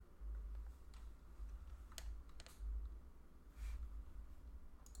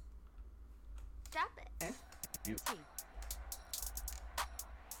T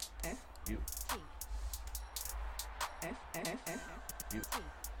F U T F F F U T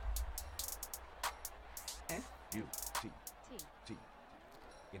F U T T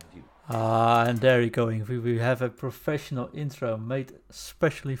interview. And there you go. We have a professional intro made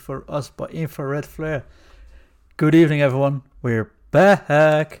especially for us by Infrared Flare. Good evening, everyone. We're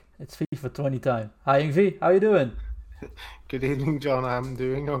back. It's FIFA 20 time. Hi, Ingvi. How you doing? Good evening, John. I'm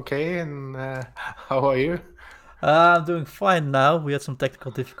doing okay, and how are you? I'm doing fine now. We had some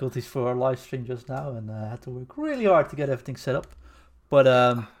technical difficulties for our live stream just now, and had to work really hard to get everything set up. But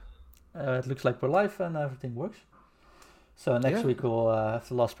it looks like we're live and everything works. So next week we'll have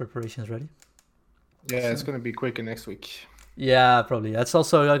the last preparations ready. Yeah, it's gonna be quicker next week. Yeah, probably. That's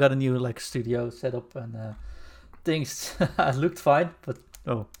also I got a new studio set up and things looked fine, but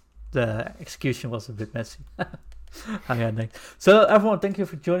the execution was a bit messy. So everyone, thank you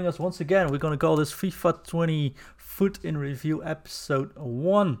for joining us once again. We're gonna call this FIFA 20 Foot in Review episode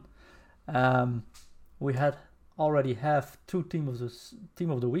 1. We already have 2 team of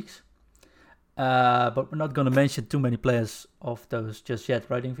the weeks, but we're not gonna mention too many players of those just yet,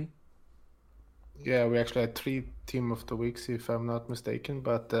 right, Ingvi? Yeah, we actually had 3 team of the weeks, if I'm not mistaken,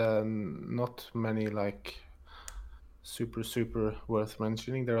 but not many super worth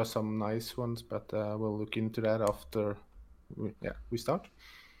mentioning. There are some nice ones, but we'll look into that after we start.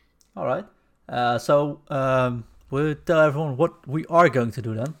 All right. So we'll tell everyone what we are going to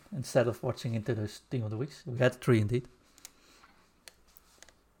do then, instead of watching into those team of the weeks. We had 3 indeed.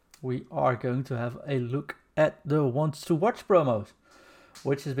 We are going to have a look at the wants to watch promos,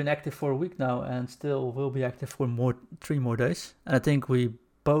 which has been active for a week now and still will be active for 3 more days. And I think we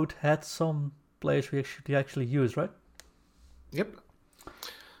both had some players we actually use, right? Yep.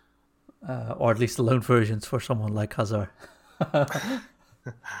 Or at least the loan versions for someone like Hazard.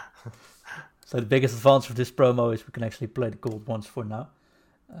 So the biggest advantage of this promo is we can actually play the gold ones for now,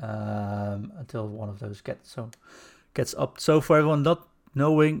 until one of those gets up. So for everyone not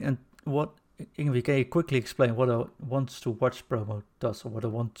knowing and what, Ingvi, can you quickly explain what a wants to watch promo does, or what a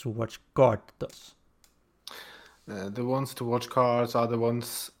want to watch card does? The wants to watch cards are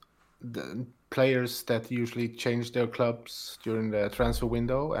the players that usually change their clubs during the transfer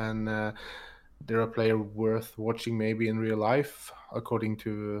window, and they're a player worth watching maybe in real life, according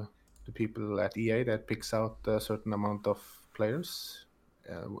to the people at EA that picks out a certain amount of players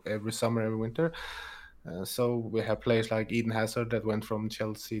every summer, every winter. So we have players like Eden Hazard that went from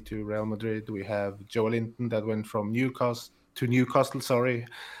Chelsea to Real Madrid. We have Joelinton that went from Newcastle,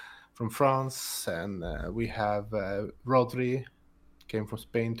 from France, and we have Rodri, came from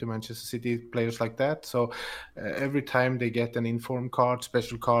Spain to Manchester City, players like that. So every time they get an inform card,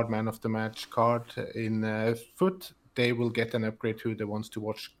 special card, man of the match card in foot, they will get an upgrade to the wants to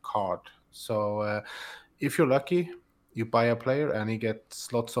watch card. So if you're lucky, you buy a player and he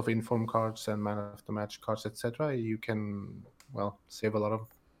gets lots of inform cards and man of the match cards, etc. You can save a lot of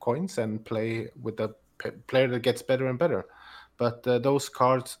coins and play with the player that gets better and better. But those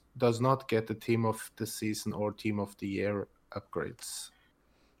cards does not get the team of the season or team of the year upgrades.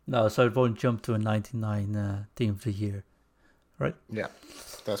 No, so it won't jump to a 99 team of the year, right? Yeah,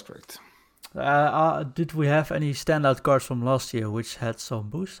 that's correct. Did we have any standout cards from last year which had some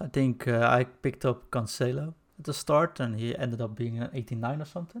boost? I think I picked up Cancelo at the start, and he ended up being an 89 or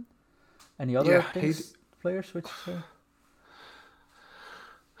something. Any other players which?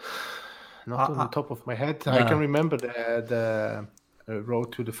 Not on the top of my head. No. I can remember the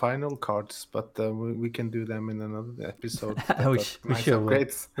road to the final cards, but we can do them in another episode. we sure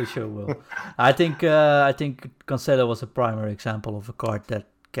will. I think Cancelo was a primary example of a card that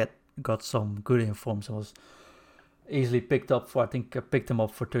got some good informs and was easily picked up for. I think I picked him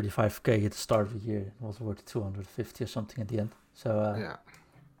up for 35k at the start of the year. It was worth 250 or something at the end. So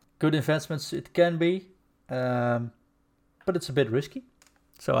good investments it can be, but it's a bit risky.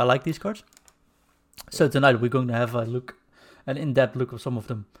 So I like these cards. So tonight we're going to have an in-depth look of some of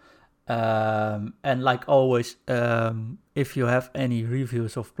them. And like always, if you have any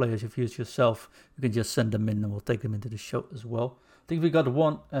reviews of players you've used yourself, you can just send them in and we'll take them into the show as well. I think we got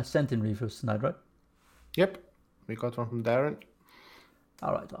 1 sent in reviews tonight, right? Yep, we got one from Darren.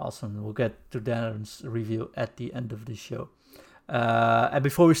 All right, awesome. We'll get to Darren's review at the end of the show. And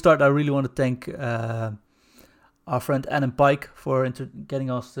before we start, I really want to thank our friend Adam Pike for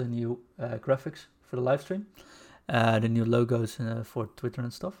getting us the new graphics for the live stream, the new logos for Twitter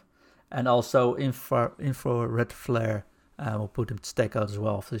and stuff, and also Infrared Flare. We'll put him to stake out as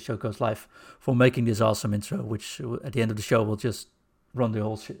well after the show goes live, for making this awesome intro, which at the end of the show we'll just run the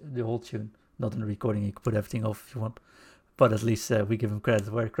whole tune, not in the recording. You can put everything off if you want, but at least we give him credit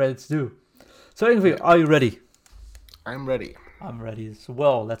where credit's due. So Ingvi, are you ready? I'm ready. I'm ready as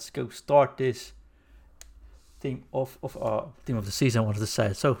well. Let's go start this team of the season. I wanted to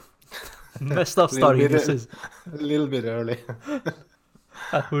say so. Messed up starting this season. A little bit early.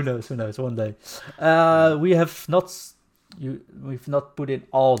 Who knows? One day. We've not put in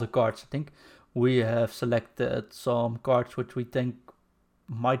all the cards. I think we have selected some cards which we think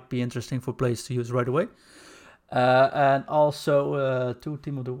might be interesting for players to use right away, and also two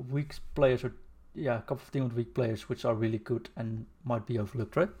Team of the Week players, a couple of Team of the Week players which are really good and might be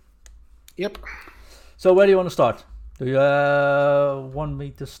overlooked, right? Yep. So where do you want to start? Do you want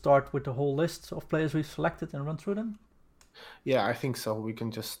me to start with the whole list of players we've selected and run through them? Yeah, I think so. We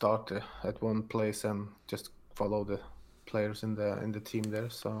can just start at one place and just follow the players in the team there,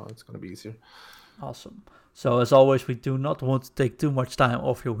 so it's going to be easier. Awesome. So as always, we do not want to take too much time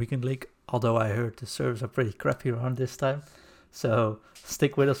off your weekend league, although I heard the servers are pretty crappy around this time, so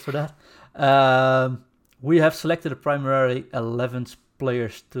stick with us for that. We have selected a primarily 11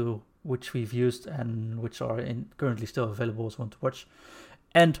 players to which we've used and which are currently still available as one to watch,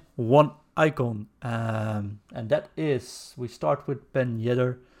 and one icon, and that is, we start with Ben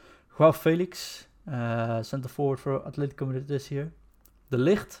Yedder, Joao Felix, center forward for Atletico Madrid this year, De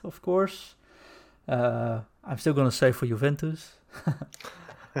Ligt, of course, I'm still going to say for Juventus,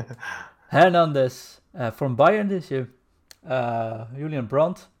 Hernandez from Bayern this year, Julian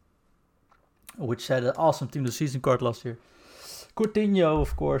Brandt, which had an awesome Team of the Season card last year, Coutinho,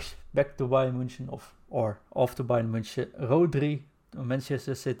 of course, back to Bayern München, off to Bayern München, Rodri,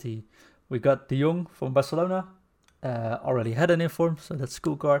 Manchester City. We got De Jong from Barcelona, already had an inform, so that's a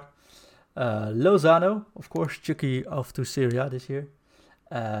cool card. Lozano, of course, Chucky off to Serie A this year.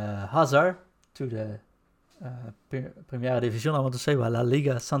 Hazard to the Primera Division, I want to say, La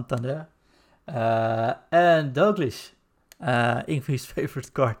Liga Santander. And Douglas, Ingvi's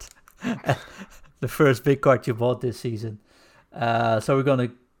favorite card. The first big card you bought this season. So we're going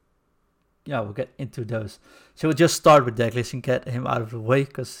to, we'll get into those. So we'll just start with Douglas and get him out of the way,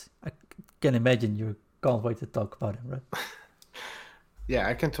 because I can imagine you can't wait to talk about him, right? Yeah,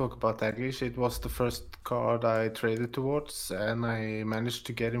 I can talk about Daglish. It was the first card I traded towards, and I managed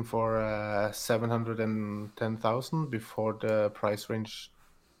to get him for 710,000 before the price range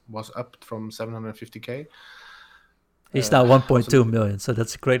was up from 750k. He's now 1.2 million, so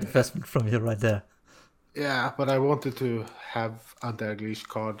that's a great investment from you right there. Yeah, but I wanted to have a Daglish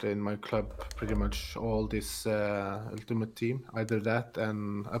card in my club pretty much all this Ultimate Team. Either that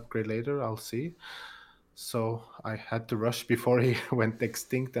and upgrade later, I'll see. So I had to rush before he went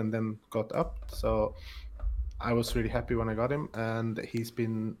extinct and then got up. So I was really happy when I got him, and he's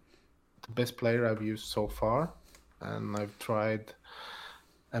been the best player I've used so far. And I've tried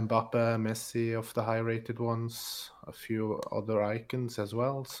Mbappe, Messi of the high-rated ones, a few other icons as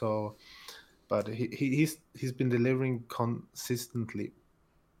well. So, but he's been delivering consistently,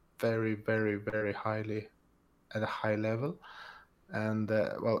 very, very, very highly at a high level, and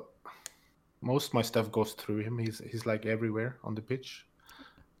most of my stuff goes through him. He's like everywhere on the pitch.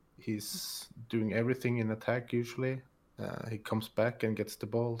 He's doing everything in attack usually. He comes back and gets the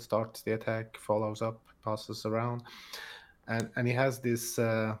ball, starts the attack, follows up, passes around, and he has this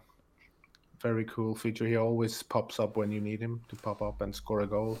very cool feature. He always pops up when you need him to pop up and score a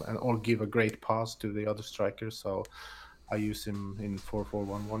goal or give a great pass to the other strikers. So I use him in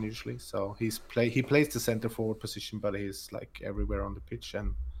 4-4-1-1 usually. So he plays the center forward position, but he's like everywhere on the pitch,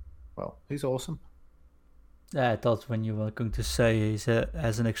 and well, he's awesome. Yeah, I thought when you were going to say he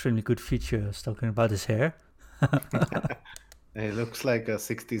has an extremely good feature, I was talking about his hair. He looks like a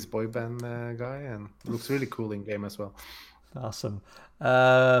 60s boy band guy, and looks really cool in game as well. Awesome.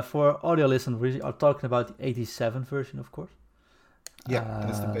 For audio listeners, we are talking about the 87 version, of course. Yeah,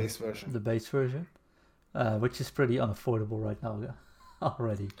 that's the base version. The base version, which is pretty unaffordable right now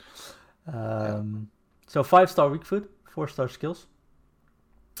already. So 5-star weak foot, 4-star skills.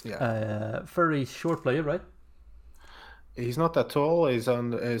 Yeah. Very short player, right? He's not that tall. He's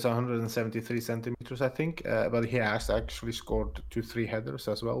 173 centimeters, I think. But he has actually scored 2-3 headers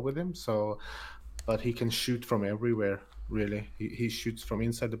as well with him. So, but he can shoot from everywhere. Really, he shoots from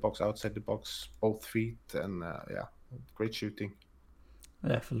inside the box, outside the box, both feet, and great shooting.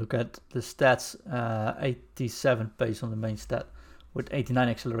 Yeah, if you look at the stats, 87 pace on the main stat, with 89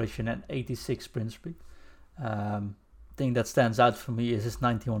 acceleration and 86 sprint speed. Thing that stands out for me is his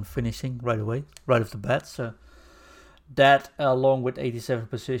 91 finishing right away, right off the bat. So that, along with 87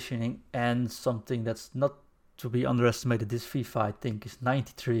 positioning, and something that's not to be underestimated this FIFA, I think, is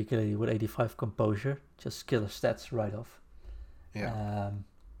 93 agility with 85 composure. Just killer stats right off. Yeah.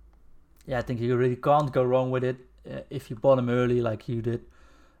 I think you really can't go wrong with it if you bought him early like you did.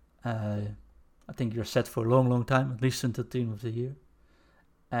 I think you're set for a long, long time, at least until Team of the Year.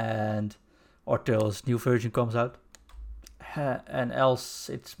 And or till his new version comes out. And else,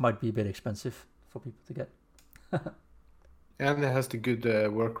 it might be a bit expensive for people to get. And it has the good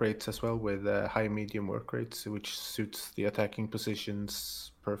work rates as well, with high medium work rates, which suits the attacking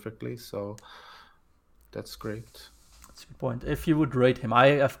positions perfectly. So that's great. That's a good point. If you would rate him,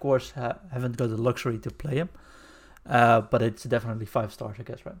 I of course haven't got the luxury to play him, but it's definitely 5 stars, I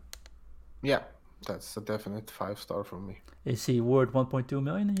guess, right? Yeah, that's a definite 5-star from me. Is he worth 1.2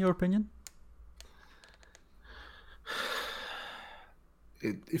 million in your opinion?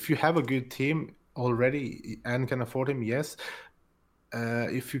 If you have a good team already and can afford him, yes.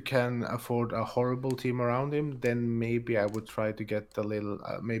 If you can afford a horrible team around him, then maybe I would try to get a little,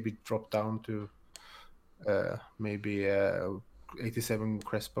 maybe drop down to maybe 87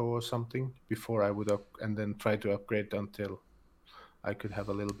 Crespo or something before I would and then try to upgrade until I could have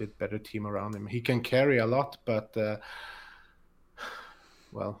a little bit better team around him. He can carry a lot, but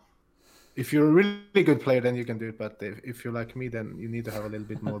well, if you're a really good player, then you can do it. But if you're like me, then you need to have a little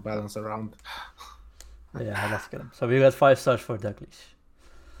bit more balance around. Yeah, let's get him. So we got 5 stars for Douglas.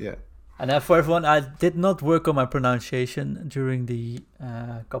 Yeah. And for everyone, I did not work on my pronunciation during the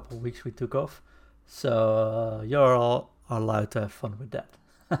couple of weeks we took off. So you're all allowed to have fun with that.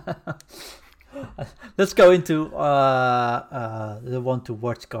 Let's go into the one to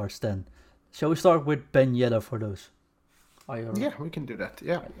watch cards then. Shall we start with Ben Yedder for those? Yeah, we can do that.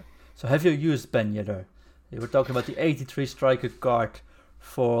 Yeah. So have you used Ben Yedder? You were talking about the 83 striker card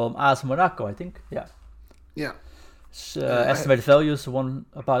from AS Monaco, I think. Yeah. Yeah. Estimated values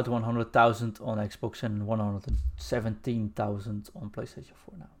about 100,000 on Xbox and 117,000 on PlayStation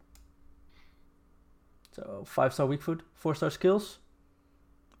 4 now. So 5-star weak foot, 4-star skills.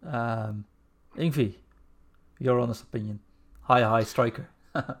 Ingvi, your honest opinion. High striker.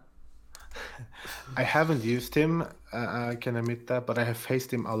 I haven't used him, I can admit that, but I have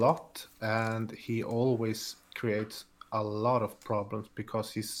faced him a lot, and he always creates a lot of problems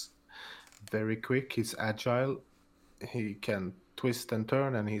because he's very quick, he's agile, he can twist and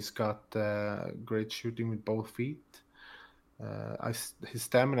turn, and he's got great shooting with both feet. His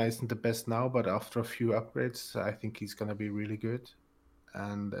stamina isn't the best now, but after a few upgrades, I think he's going to be really good.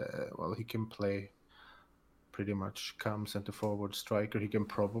 And, well, he can play pretty much center forward striker. He can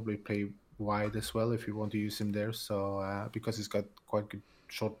probably play wide as well if you want to use him there. So, because he's got quite good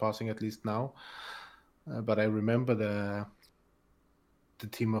short passing, at least now. But I remember the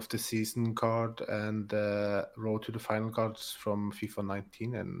team of the season card and road to the final cards from FIFA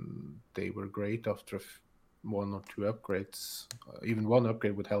 19, and they were great after 1 or 2 upgrades. Even 1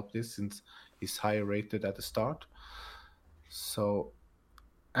 upgrade would help this since he's higher rated at the start. So,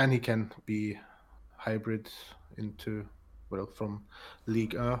 and he can be hybrid into, well, from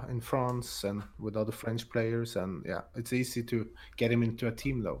Ligue 1 in France and with other French players, and yeah, it's easy to get him into a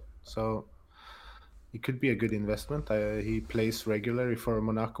team though. So it could be a good investment. He plays regularly for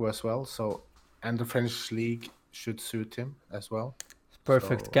Monaco as well, so, and the French league should suit him as well.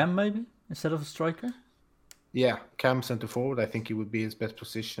 Perfect cam maybe instead of a striker. Yeah, cam center forward. I think he would be his best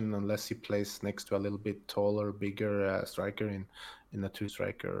position unless he plays next to a little bit taller, bigger striker in a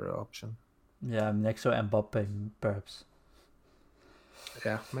 2-striker option. Yeah, next to Mbappe perhaps.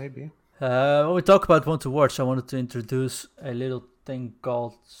 Yeah, maybe. When we talk about one to watch, I wanted to introduce a little thing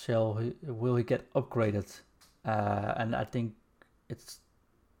called will he get upgraded? And I think it's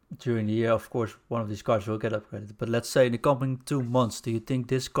during the year, of course, one of these cards will get upgraded. But let's say in the coming 2 months, do you think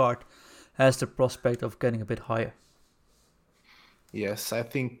this card has the prospect of getting a bit higher? Yes, I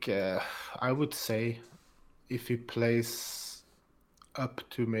think I would say if he plays up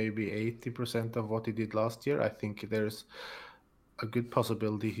to maybe 80% of what he did last year, I think there's a good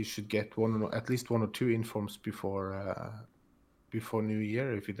possibility he should get at least 1 or 2 informs before New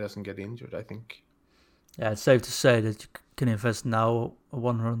Year if he doesn't get injured, I think. Yeah, it's safe to say that you can invest now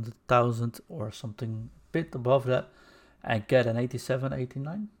 100,000 or something a bit above that and get an 87,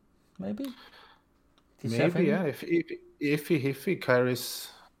 89, maybe? 87? Maybe, yeah. If he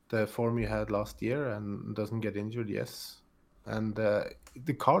carries the form he had last year and doesn't get injured, yes. And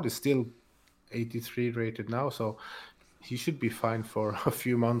the card is still 83 rated now, so he should be fine for a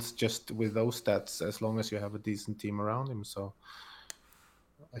few months just with those stats, as long as you have a decent team around him. So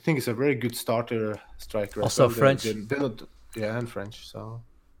I think it's a very good starter striker. Also well. French. And French, so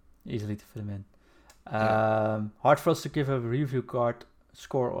easily to fit him in. Hard for us to give a review card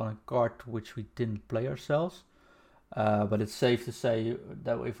score on a card which we didn't play ourselves, but it's safe to say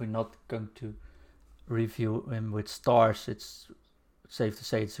that if we're not going to review him with stars, it's safe to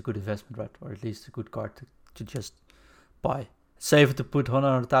say it's a good investment, right? Or at least a good card to just buy. safer to put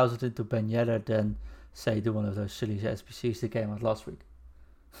 100,000 into Ben Yedder than say do one of those silly SBCs that came out last week.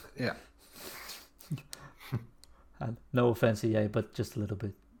 Yeah. And no offense, EA, but just a little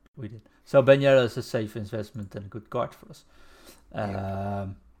bit we did. So Ben Yedder is a safe investment and a good card for us. I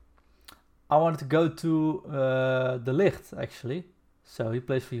wanted to go to De Ligt, actually. So he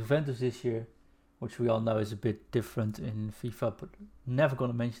plays for Juventus this year, which we all know is a bit different in FIFA, but never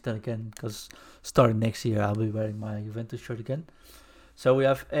going to mention that again, because starting next year I'll be wearing my Juventus shirt again. So we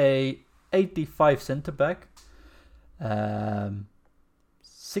have a 85 center back,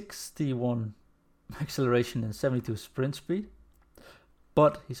 61 acceleration and 72 sprint speed,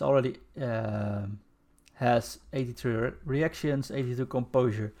 but he's already has 83 reactions, 82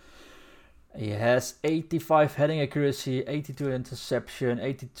 composure. He has 85 heading accuracy, 82 interception,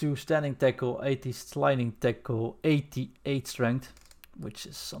 82 standing tackle, 80 sliding tackle, 88 strength, which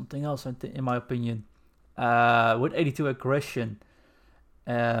is something else in my opinion. With 82 aggression,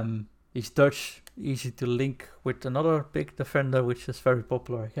 he's Dutch, easy to link with another big defender, which is very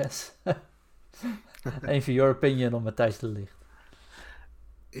popular, I guess. And for your opinion on Matthijs de Ligt?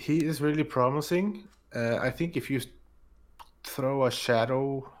 He is really promising. I think if you throw a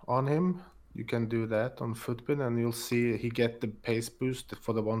shadow on him, you can do that on Footbin, and you'll see he get the pace boost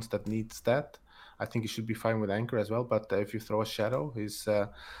for the ones that needs that. I think he should be fine with Anchor as well, but if you throw a shadow, he's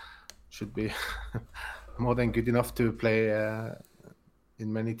should be more than good enough to play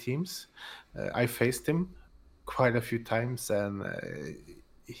in many teams. I faced him quite a few times, and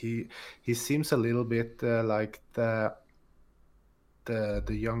he seems a little bit like the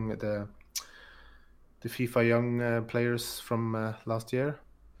FIFA young players from last year.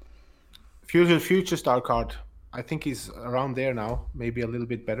 Future star card. I think he's around there now, maybe a little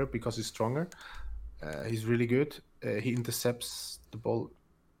bit better because he's stronger. He's really good. He intercepts the ball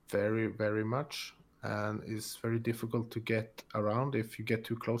very, very much, and is very difficult to get around if you get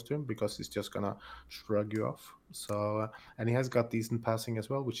too close to him, because he's just gonna shrug you off. So and he has got decent passing as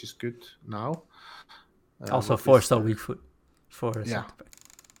well, which is good now. Also 4-star weak foot for a center back.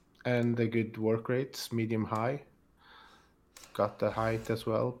 And the good work rates, medium high. Got the height as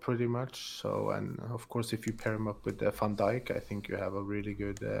well, pretty much. So, and of course, if you pair him up with Van Dijk, I think you have a really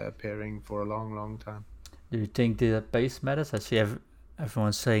good pairing for a long, long time. Do you think the pace matters? I see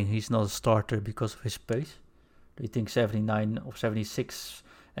everyone saying he's not a starter because of his pace. Do you think 79 or 76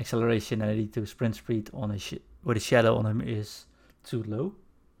 acceleration and 82 sprint speed on with a shadow on him is too low?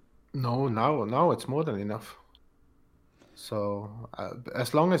 No, now it's more than enough. So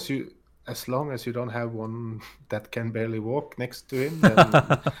as long as you don't have one that can barely walk next to him,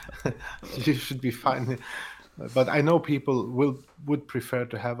 then you should be fine. But I know people would prefer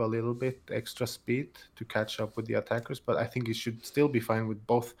to have a little bit extra speed to catch up with the attackers, but I think he should still be fine with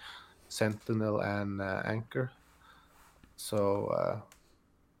both Sentinel and Anchor. So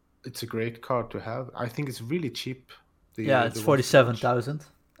it's a great card to have. I think it's really cheap. It's 47,000,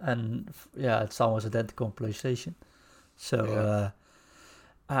 and it's almost identical on PlayStation. So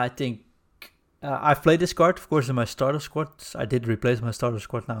I think I've played this card, of course, in my starter squad. I did replace my starter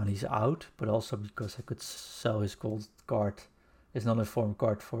squad now, and he's out, but also because I could sell his gold card, his non-informed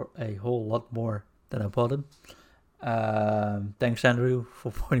card, for a whole lot more than I bought him. Thanks, Andrew,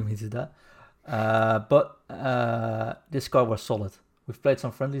 for pointing me to that. But this card was solid. We've played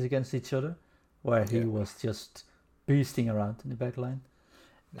some friendlies against each other, where he was just beasting around in the back line.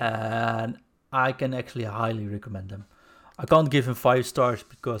 And I can actually highly recommend him. I can't give him 5 stars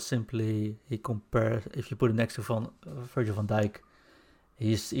because simply he compares. If you put him next to Virgil van Dijk,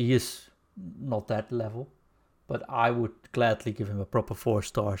 he is not that level. But I would gladly give him a proper 4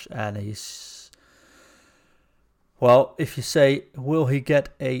 stars, and he's if you say will he get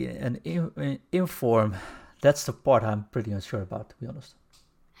an inform, that's the part I'm pretty unsure about, to be honest.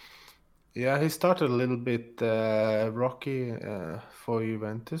 Yeah, he started a little bit rocky for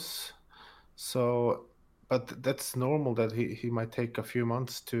Juventus, so. But that's normal that he might take a few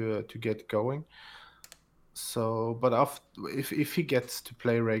months to get going. So, but if he gets to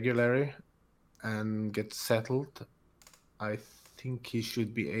play regularly and gets settled, I think he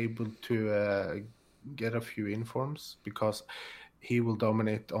should be able to get a few informs, because he will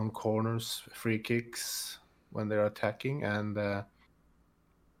dominate on corners, free kicks when they're attacking, and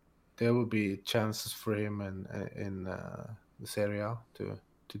there will be chances for him in the Serie A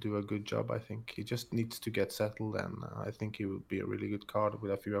to do a good job. I think he just needs to get settled, and I think he would be a really good card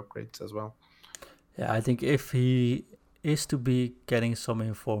with a few upgrades as well. Yeah, I think if he is to be getting some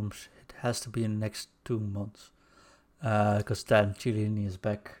informs, it has to be in the next 2 months, because then Chiellini is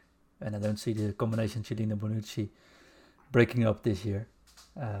back, and I don't see the combination Chiellini-Bonucci breaking up this year.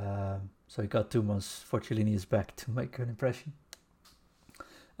 So he got 2 months for Chiellini is back to make an impression.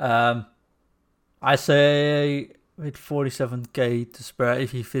 I say with 47k to spare,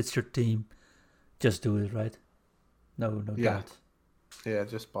 if he fits your team, just do it, right? No doubt. Yeah,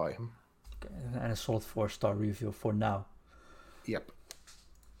 just buy him. Okay. And a solid 4-star review for now. Yep.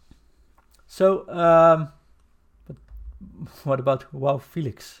 So, but what about Wow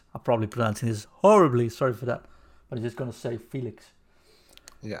Felix? I'm probably pronouncing this horribly, sorry for that. But I'm just going to say Felix.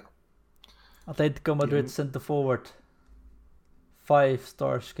 Yeah. Atletico Madrid center forward.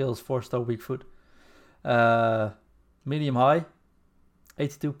 5-star skills, 4-star weak foot. Medium high.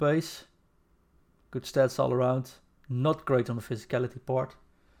 82 pace. Good stats all around. Not great on the physicality part.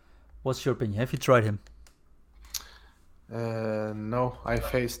 What's your opinion? Have you tried him? No, I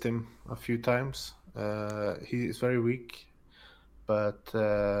faced him a few times. He is very weak, but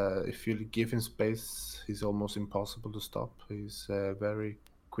if you give him space, he's almost impossible to stop. He's very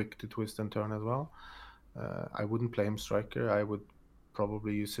quick to twist and turn as well. I wouldn't play him striker. I would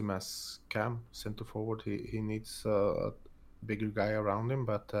probably use him as cam, center forward. He needs a bigger guy around him,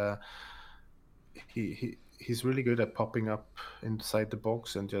 but he's really good at popping up inside the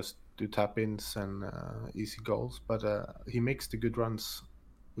box and just do tap-ins and easy goals. But he makes the good runs,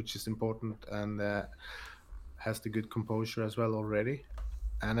 which is important, and has the good composure as well already.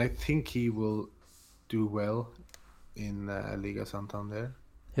 And I think he will do well in Liga Santander.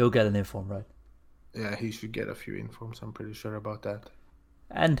 He'll get an inform, right? Yeah, he should get a few informs. I'm pretty sure about that.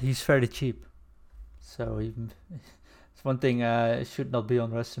 And he's fairly cheap. So it's one thing should not be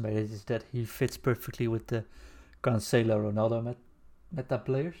underestimated is that he fits perfectly with the Cancelo, Ronaldo meta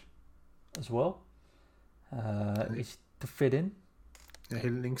players as well. Is to fit in. Yeah, he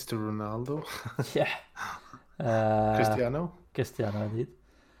links to Ronaldo. Yeah. Cristiano, indeed.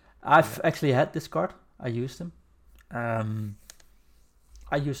 I've actually had this card. I used him. I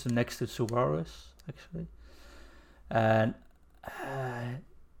used him next to Suarez, actually. And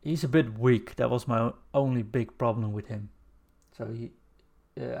he's a bit weak. That was my only big problem with him. So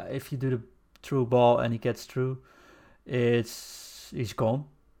if you do the through ball and he gets through, he's gone.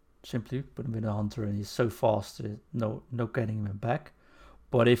 Simply put him in a hunter and he's so fast, no getting him back.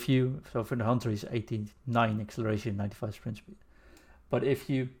 But so for the hunter he's 89 acceleration, 95 sprint speed. But if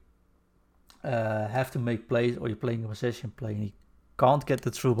you have to make plays or you're playing a possession play and he can't get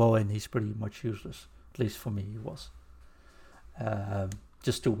the through ball in, he's pretty much useless. At least for me he was.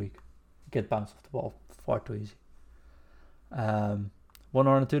 Just too weak. Get bounced off the ball far too easy.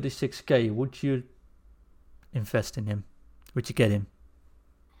 136k, would you invest in him? Would you get him?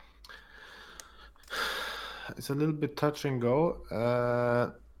 It's a little bit touch and go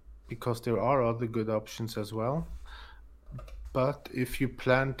because there are other good options as well. But if you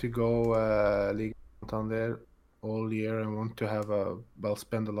plan to go Liga Santander all year and want to have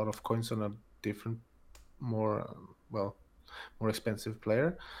spend a lot of coins on a different, more expensive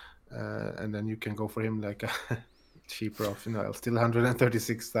player, and then you can go for him like a cheaper option. Still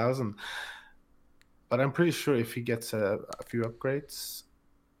 136,000. But I'm pretty sure if he gets a few upgrades,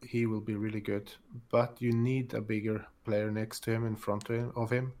 he will be really good. But you need a bigger player next to him, in front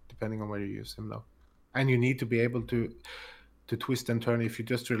of him, depending on where you use him though. And you need to be able to twist and turn. If you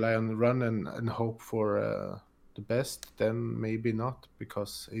just rely on the run and hope for the best, then maybe not,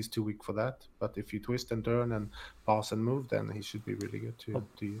 because he's too weak for that. But if you twist and turn and pass and move, then he should be really good to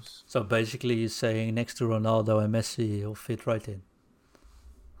use. So basically he's saying next to Ronaldo and Messi, he'll fit right in.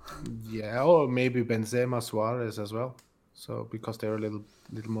 Yeah, or maybe Benzema, Suarez as well. So because they're a little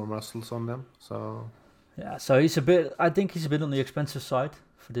more muscles on them. So yeah, so I think he's a bit on the expensive side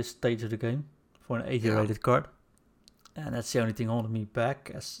for this stage of the game for an 80 rated card. And that's the only thing holding me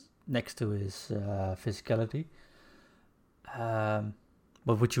back, as next to his physicality.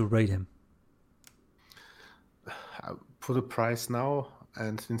 What would you rate him? For the price now,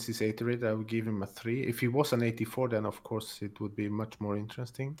 and since he's 80 rated, I would give him a 3. If he was an 84, then of course it would be much more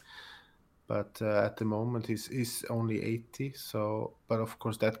interesting. But at the moment he's only 80. So, but of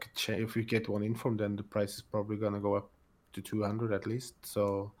course that could change. If we get one inform, then the price is probably gonna go up to 200 at least.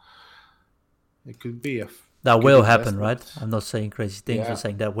 So it could be that will happen, right? I'm not saying crazy things. Yeah. I'm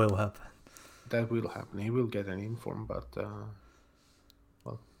saying that will happen. That will happen. He will get an inform, but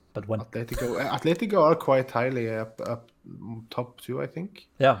but when Atletico are quite highly up top 2, I think.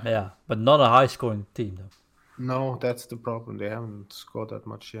 Yeah, but not a high scoring team though. No, that's the problem. They haven't scored that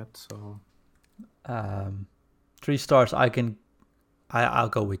much yet. So 3 stars. I'll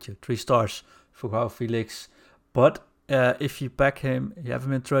go with you. 3 stars for Joao Felix. But if you pack him, you have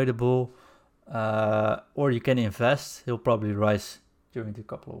him in tradable, or you can invest. He'll probably rise during the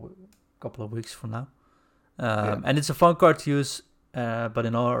couple of weeks from now. And it's a fun card to use. But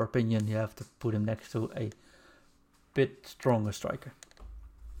in our opinion, you have to put him next to a bit stronger striker.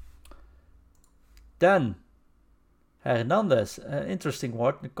 Then Hernandez, an interesting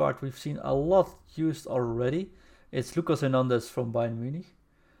one, the card we've seen a lot used already. It's Lucas Hernandez from Bayern Munich.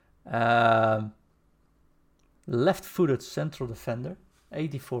 Left-footed central defender,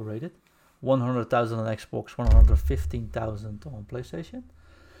 84 rated, 100,000 on Xbox, 115,000 on PlayStation.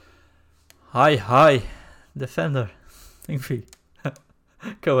 High defender. Ingvi,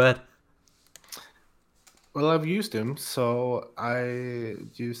 go ahead. Well, I've used him, so I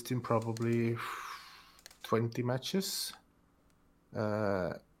used him probably 20 matches.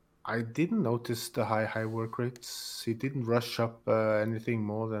 I didn't notice the high work rates. He didn't rush up anything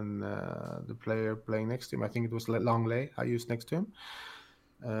more than the player playing next to him. I think it was Langley I used next to him.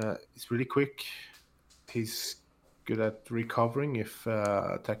 He's really quick. He's good at recovering if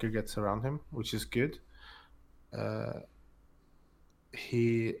attacker gets around him, which is good.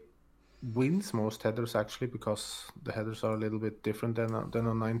 He wins most headers actually, because the headers are a little bit different than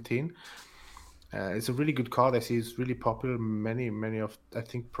on 19. It's a really good card. I see it's really popular. Many of, I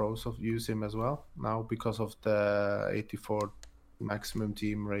think, pros use him as well now because of the 84 maximum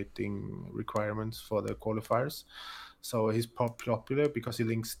team rating requirements for the qualifiers. So he's popular because he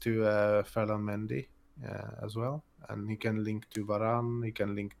links to Ferland Mendy as well, and he can link to Varane, he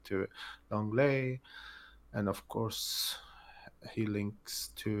can link to Langley, and of course he links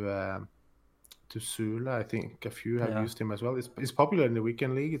to Sula. I think a few have used him as well. It's popular in the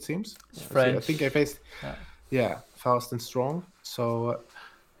weekend league, it seems. It's French. I think I faced, fast and strong. So,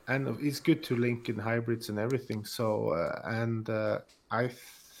 and it's good to link in hybrids and everything. So, I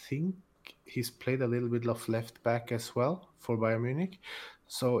think he's played a little bit of left back as well for Bayern Munich.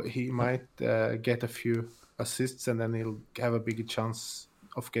 So he might get a few assists, and then he'll have a bigger chance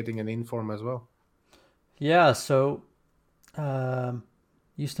of getting an inform as well. Yeah, so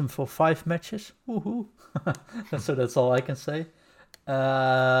used him for 5 matches. Woohoo! So that's all I can say.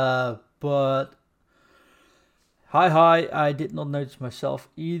 But high, I did not notice myself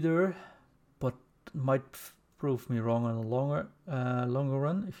either, but might prove me wrong in a longer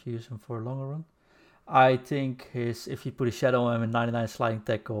run if you use him for a longer run. I think if you put a shadow on him in 99 sliding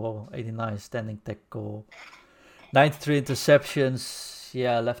tackle, 89 standing tackle, 93 interceptions,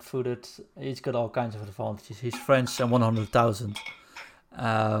 left-footed, he's got all kinds of advantages. He's French and 100,000.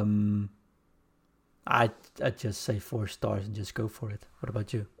 I'd just say 4 stars and just go for it. What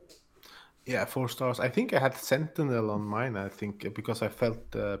about you? Yeah, 4 stars. I think I had Sentinel on mine, I think, because I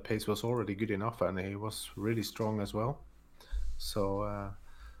felt the pace was already good enough and he was really strong as well. So,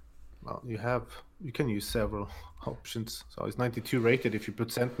 well, you can use several options. So he's 92 rated if you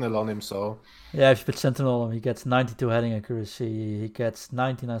put Sentinel on him. So yeah, if you put Sentinel on him, he gets 92 heading accuracy, he gets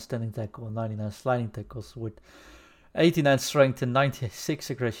 99 standing tackle and 99 sliding tackles with 89 strength and 96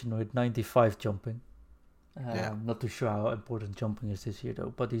 aggression with 95 jumping. Not too sure how important jumping is this year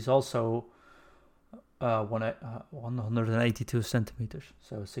though, but he's also 182 centimeters,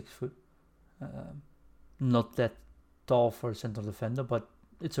 so 6 foot. Not that tall for a central defender, but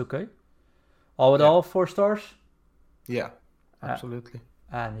it's okay. All in all, 4 stars? Yeah, absolutely.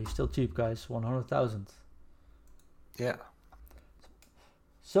 And he's still cheap, guys, 100,000. Yeah.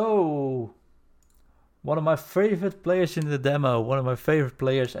 So, one of my favorite players in the demo, one of my favorite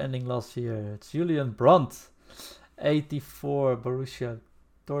players ending last year, it's Julian Brandt, 84 Borussia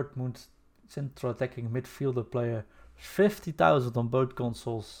Dortmund central attacking midfielder player, 50,000 on both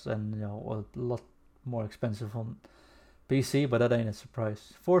consoles, and a lot more expensive on PC, but that ain't a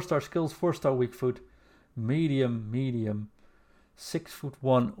surprise. 4-star skills, 4-star weak foot, medium,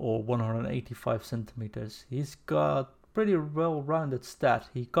 6'1" or 185 centimeters. He's got pretty well-rounded stat.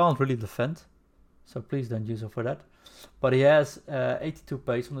 He can't really defend, so please don't use him for that. But he has 82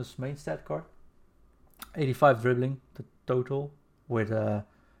 pace on his main stat card, 85 dribbling the total, with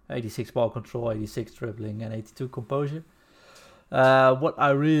 86 ball control, 86 dribbling, and 82 composure. What I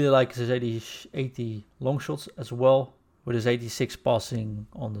really like is his 80 long shots as well, with his 86 passing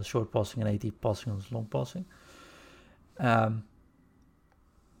on the short passing and 80 passing on his long passing.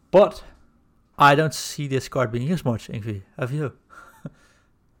 But I don't see this card being used much, Ingvi. Have you?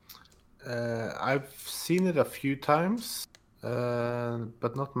 I've seen it a few times,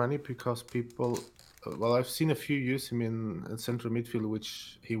 but not many, because people... Well, I've seen a few use him in central midfield,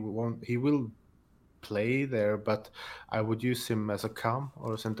 which he will play there, but I would use him as a cam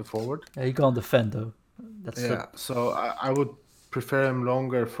or a center forward. Yeah, he can't defend though. So I would prefer him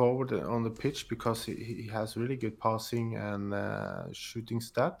longer forward on the pitch, because he has really good passing and shooting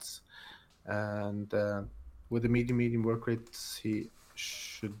stats, and with the medium work rates, he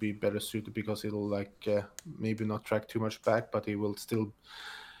should be better suited, because he'll maybe not track too much back, but he will still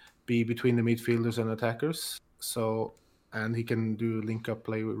be between the midfielders and attackers. So, and he can do link up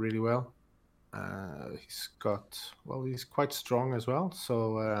play really well. He's quite strong as well,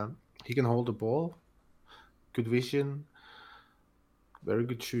 so he can hold the ball, good vision, very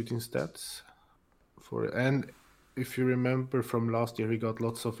good shooting stats and if you remember from last year, he got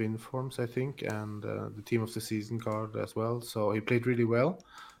lots of informs, I think, and the team of the season card as well. So he played really well,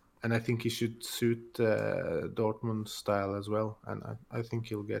 and I think he should suit Dortmund's style as well. And I think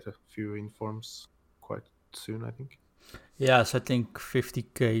he'll get a few informs quite soon, I think. Yeah, so I think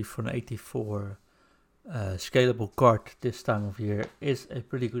 50k for an 84 scalable card this time of year is a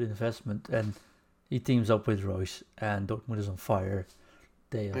pretty good investment, and he teams up with Royce, and Dortmund is on fire.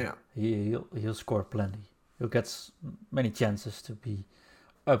 He'll score plenty. He'll get many chances to be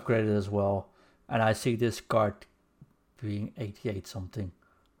upgraded as well, and I see this card being 88 something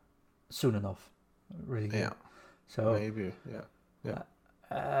soon enough. Really good. Yeah. So maybe, yeah.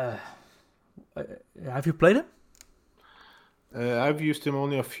 Have you played him? I've used him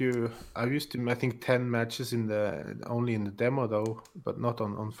only a few. I've used him, I think, 10 matches only in the demo though, but not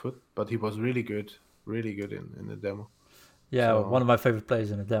on foot. But he was really good in the demo. Yeah, one of my favorite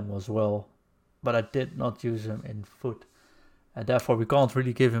players in the demo as well, but I did not use him in foot, and therefore we can't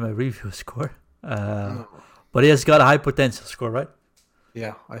really give him a review score. No. But he has got a high potential score, right?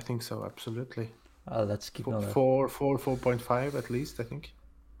 Yeah, I think so. Absolutely. Let's keep on 4.5 at least, I think.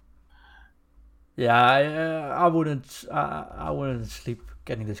 Yeah, I wouldn't sleep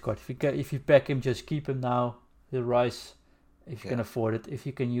getting this card. If you pack him, just keep him now. He'll rise if you can afford it. If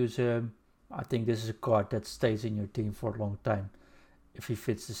you can use him, I think this is a card that stays in your team for a long time if he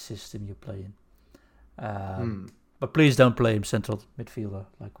fits the system you play in. But please don't play him central midfielder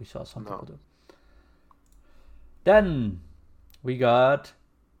like we saw some people do. Then we got,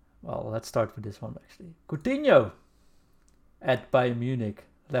 let's start with this one actually. Coutinho at Bayern Munich,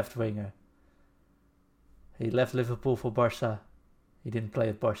 left winger. He left Liverpool for Barca. He didn't play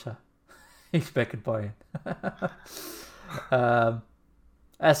at Barca. He's back at Bayern.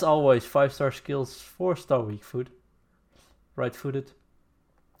 As always, 5-star skills, 4-star weak foot. Right-footed.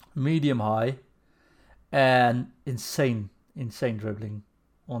 Medium high. And insane dribbling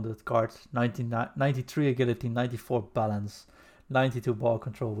on that card. 93 agility, 94 balance, 92 ball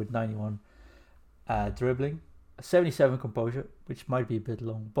control with 91 dribbling. 77 composure, which might be a bit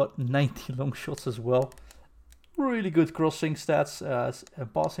long, but 90 long shots as well. Really good crossing stats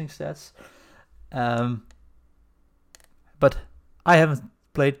and passing stats. But I haven't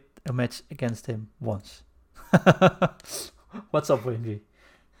played a match against him once. What's up, Wingy?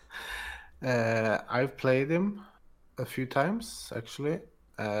 I've played him a few times, actually.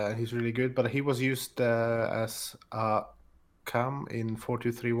 He's really good, but he was used as a cam in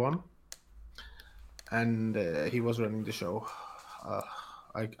 4-2-3-1. And he was running the show.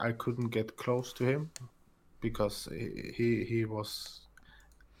 I couldn't get close to him because he was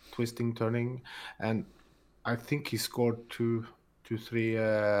twisting, turning, and I think he scored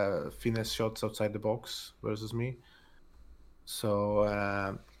 2-3 finesse shots outside the box versus me. So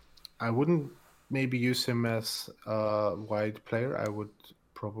I wouldn't maybe use him as a wide player. I would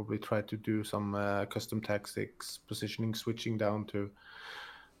probably try to do some custom tactics, positioning, switching down to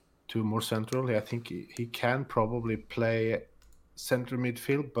more central. I think he can probably play center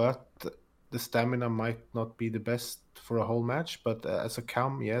midfield, but the stamina might not be the best for a whole match. But as a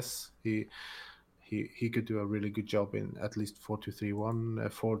cam, yes, he could do a really good job in at least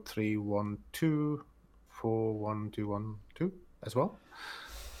 4-2-3-1, 4-3-1-2, 4-1-2-1-2 as well.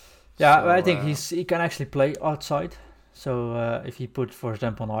 Yeah, so, I think he can actually play outside. So if you put, for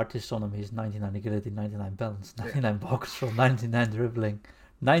example, an artist on him, he's 99 agility, 99 balance, 99 ball control, 99 dribbling,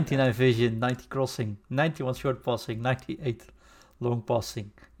 99 vision, 90 crossing, 91 short passing, 98 long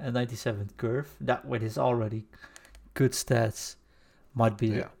passing, and 97 curve. That with his already good stats might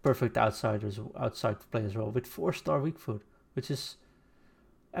be a perfect outside play as well. With 4-star weak foot, which is,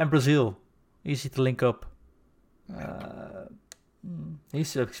 and Brazil, easy to link up.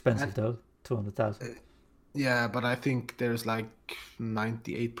 He's expensive though, 200,000. Yeah, but I think there's like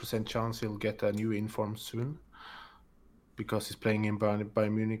 98% chance he'll get a new inform soon, because he's playing in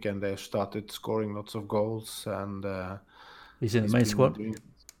Bayern Munich and they started scoring lots of goals, and he's in the main squad.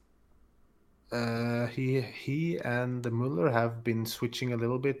 He and Müller have been switching a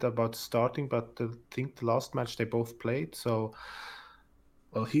little bit about starting, but I think the last match they both played. So,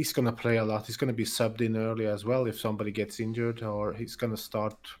 well, he's gonna play a lot. He's gonna be subbed in early as well if somebody gets injured, or he's gonna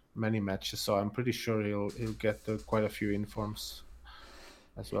start many matches. So I'm pretty sure he'll get quite a few informs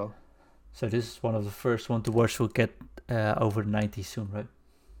as well. So this is one of the first one to watch will get over 90 soon, right?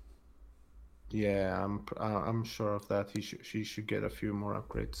 Yeah, I'm sure of that. She should get a few more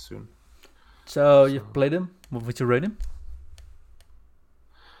upgrades soon. So you've played him? What would you rate him?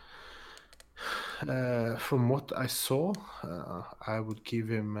 From what I saw, I would give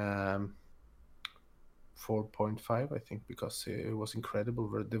him 4.5, I think, because it was incredible.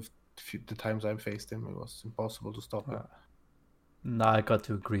 The times I faced him, it was impossible to stop him. No, I got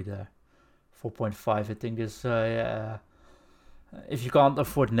to agree there. 4.5, I think, is if you can't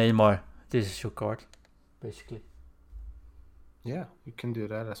afford Neymar, this is your card, basically. Yeah, you can do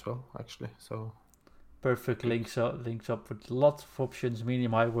that as well, actually. So perfect links up with lots of options,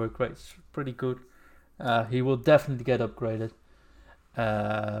 medium high work rates, pretty good. He will definitely get upgraded.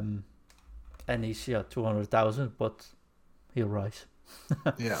 And he's 200,000, but he'll rise.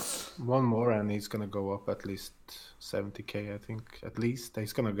 Yeah, one more and he's gonna go up at least 70k, I think. At least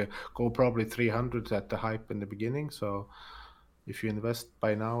he's gonna go probably 300 at the hype in the beginning. So if you invest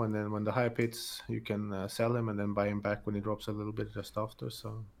by now and then when the hype hits, you can sell him and then buy him back when he drops a little bit just after.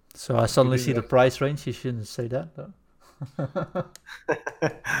 So I suddenly see the price range. You shouldn't say that, though.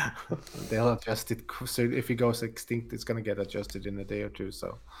 They'll adjust it. So if he goes extinct, it's gonna get adjusted in a day or two.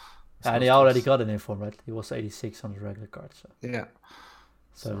 So and he already got an inform, right? He was 86 on the regular card. So yeah.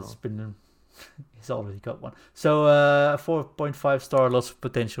 So it's been he's already got one. So 4.5 star, lots of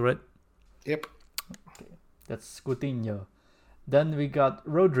potential, right? Yep. Okay. That's Coutinho. Then we got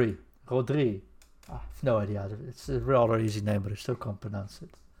Rodri. I have no idea. It's a rather easy name, but I still can't pronounce it.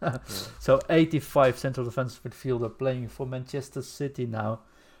 Yeah. So 85 central defensive midfielder playing for Manchester City now.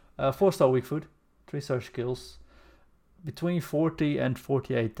 4-star weak foot, 3-star skills, between 40 and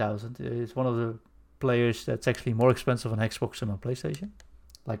 48,000. It's one of the players that's actually more expensive on Xbox than on PlayStation,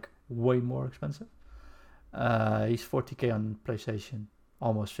 like way more expensive. He's 40k on PlayStation,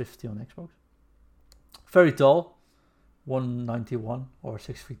 almost 50 on Xbox. Very tall, 191 or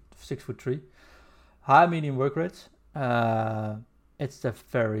 6'3". High medium work rates. It's a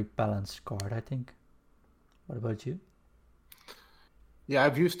very balanced card, I think. What about you? Yeah,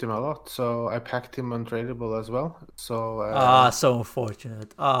 I've used him a lot, so I packed him untradeable as well. So so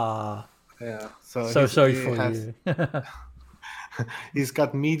unfortunate. Yeah. So sorry for you. He's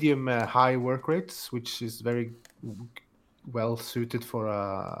got medium high work rates, which is very well suited for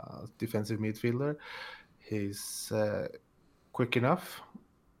a defensive midfielder. He's quick enough,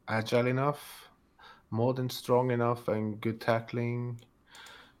 agile enough, more than strong enough, and good tackling.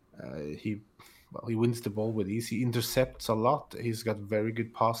 He wins the ball with ease. He intercepts a lot. He's got very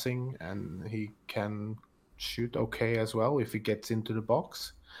good passing, and he can shoot okay as well if he gets into the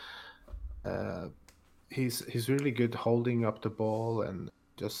box. He's really good holding up the ball and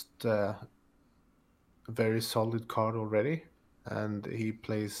just a very solid card already. And he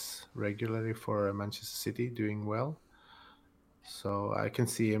plays regularly for Manchester City, doing well. So I can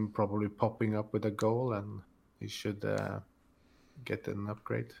see him probably popping up with a goal, and he should get an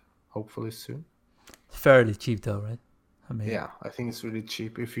upgrade hopefully soon. Fairly cheap though, right? Yeah, I think it's really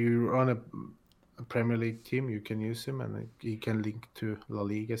cheap. If you run a Premier League team, you can use him, and he can link to La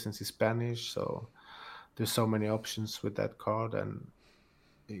Liga since he's Spanish. So there's so many options with that card, and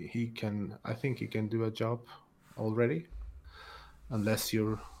I think he can do a job already. Unless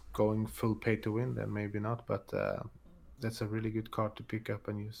you're going full pay to win, then maybe not. But that's a really good card to pick up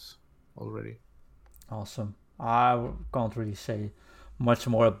and use already. Awesome. I can't really say much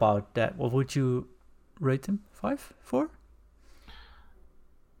more about that. What would you rate him? 5? 4?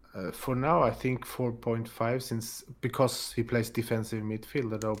 For now, I think 4.5, because he plays defensive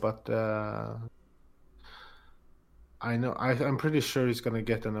midfielder though. But I'm pretty sure he's gonna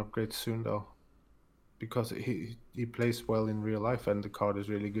get an upgrade soon though, because he plays well in real life, and the card is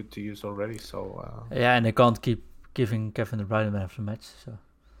really good to use already. So yeah, and they can't keep giving Kevin De Bruyne man of the match. So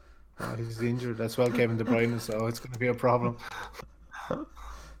he's injured as well, Kevin De Bruyne. So it's gonna be a problem.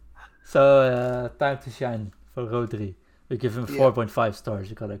 So time to shine for Rodri. We give him 4.5 stars.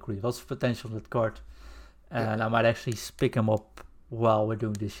 You gotta agree. Lots of potential in that card, and I might actually pick him up while we're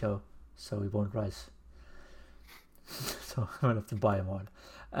doing this show, so he won't rise. So I'm gonna have to buy him on.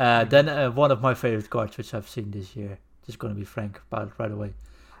 Then one of my favorite cards, which I've seen this year, just gonna be frank about it right away.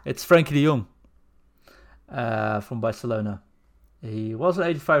 It's Frenkie de Jong from Barcelona. He was an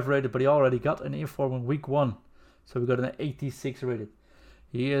 85 rated, but he already got an inform in week 1, so we got an 86 rated.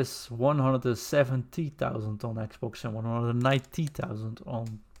 He is 170,000 on Xbox and 190,000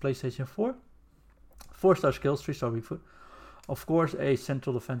 on PlayStation 4. 4-star skills, 3-star weak foot. Of course, a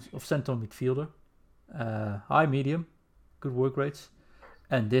central midfielder. High medium, good work rates,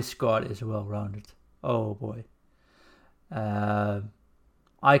 and this card is well rounded. Oh boy.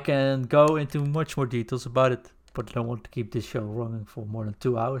 I can go into much more details about it, but I don't want to keep this show running for more than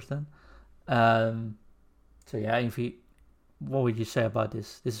 2 hours then. So yeah, what would you say about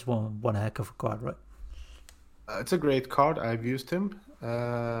this? This is one heck of a card, right? It's a great card. I've used him.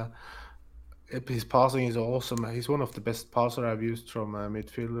 His passing is awesome. He's one of the best passer I've used from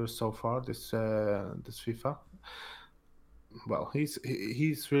midfielders so far this FIFA. Well, he's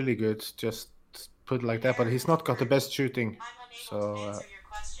really good. Just put it like that, but he's not got the best shooting. So.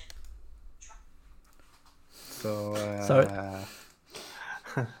 Sorry.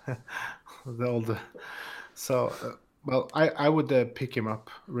 The old. So. Well, I would pick him up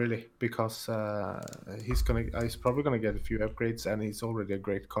really because he's probably gonna get a few upgrades, and he's already a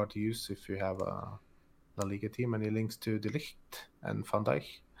great card to use if you have a La Liga team, and he links to De Ligt and Van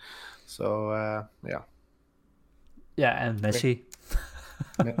Dijk. So yeah. Yeah, and Messi.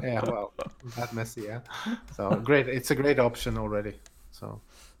 Yeah, well, that Messi, yeah. So great, it's a great option already. So.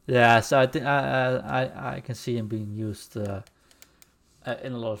 Yeah, so I think I can see him being used in a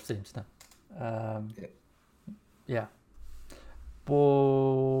lot of teams now. Yeah.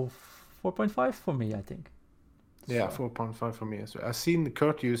 4.5 for me, I think. Yeah, 4.5 for me as well. I've seen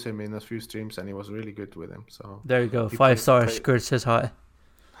Kurt use him in a few streams, and he was really good with him. So there you go, 5 stars. Kurt says hi.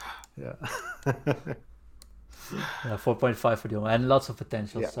 Yeah. Yeah, 4.5 for the one, and lots of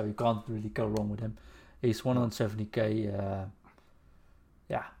potential. So you can't really go wrong with him. He's 170k.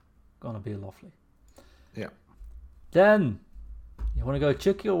 Yeah, gonna be lovely. Yeah. Then, you want to go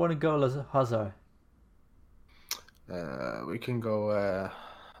Chucky or want to go Hazard? We can go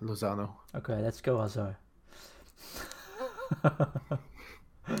Lozano. Okay, let's go Hazard.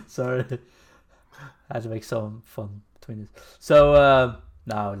 Sorry, I had to make some fun between this. So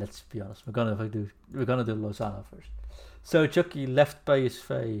now let's be honest. We're gonna do Lozano first. So Chucky left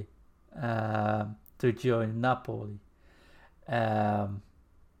PSV to join Napoli,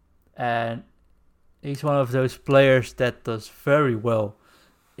 and he's one of those players that does very well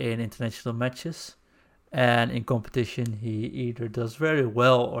in international matches. And in competition, he either does very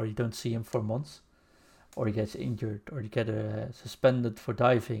well, or you don't see him for months, or he gets injured, or he gets suspended for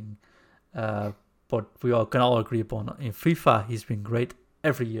diving. But we can all agree upon in FIFA, he's been great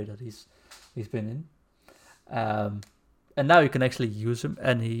every year that he's been in. And now you can actually use him.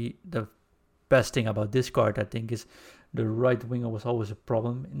 And the best thing about this card, I think, is the right winger was always a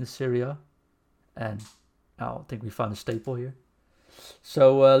problem in the Serie A, and I think we found a staple here.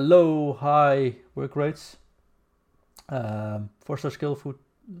 So low, high work rates, 4-star skill foot,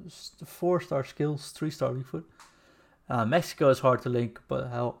 4-star skills, 3-star weak foot. Mexico is hard to link, but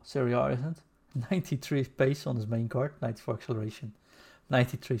hell, Serie A isn't. 93 pace on his main card, 94 acceleration,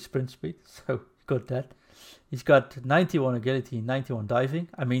 93 sprint speed. So got that. He's got 91 agility, 91 diving.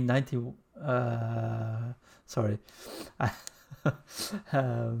 I mean 81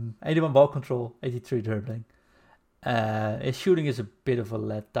 ball control, 83 dribbling. His shooting is a bit of a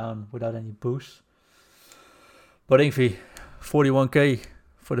letdown without any boost. But Ingvi, 41k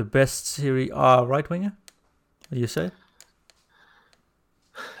for the best Serie A right winger? What do you say?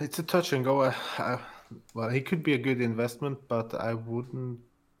 It's a touch and go. Well, he could be a good investment, but I wouldn't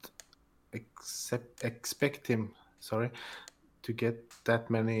expect him. To get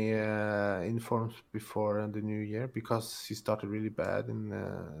that many informs before the new year, because he started really bad in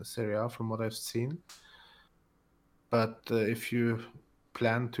Serie A from what I've seen. But if you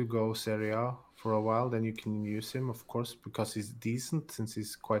plan to go Serie A for a while, then you can use him, of course, because he's decent since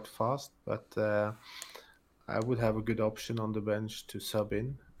he's quite fast. But I would have a good option on the bench to sub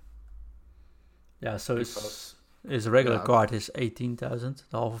in. Yeah, so his regular card is 18,000,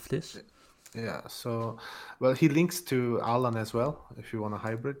 half of this. Yeah, so, well, he links to Alan as well, if you want a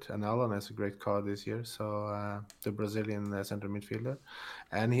hybrid. And Alan has a great card this year, so the Brazilian center midfielder.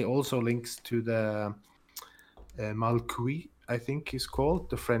 And he also links to the Malcuit, I think he's called,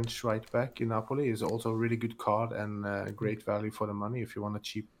 the French right back in Napoli. Is also a really good card and great value for the money if you want a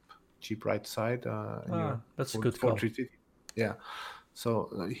cheap right side. That's a good card. Yeah, so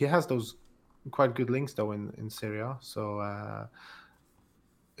he has those quite good links though in Serie A. So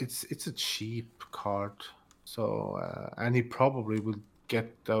it's a cheap card. So and he probably will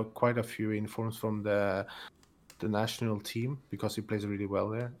get quite a few informs from the national team because he plays really well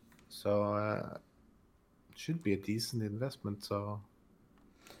there. So should be a decent investment. So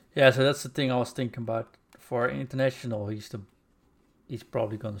yeah, so that's the thing I was thinking about. For international, he's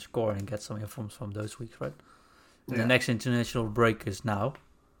probably going to score and get some informs from those weeks, right? Yeah. The next international break is now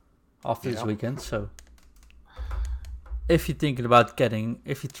after this weekend. So if you're thinking about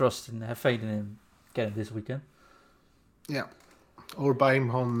if you trust and have faith in him, get him this weekend. Yeah, or buy him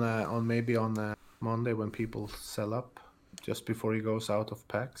on maybe on Monday when people sell up, just before he goes out of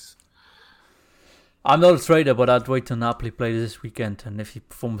packs. I'm not a trader, but I'd wait till Napoli play this weekend, and if he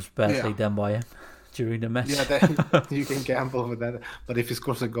performs badly, then buy him during the match. Yeah, then you can gamble with that. But if he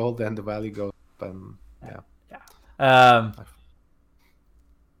scores a goal, then the value goes up.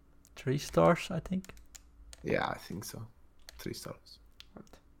 3 stars, I think. Yeah, I think so. 3 stars.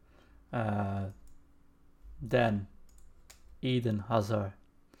 Then Eden Hazard.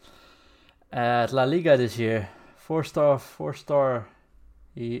 At La Liga this year, 4 star.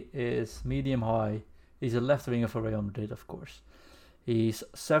 He is medium high. He's a left winger for Real Madrid, of course. He's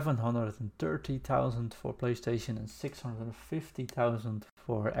 730,000 for PlayStation and 650,000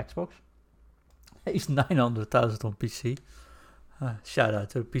 for Xbox. He's 900,000 on PC. Shout out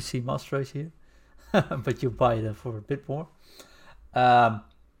to the PC Master Race here. But you buy them for a bit more. Yeah,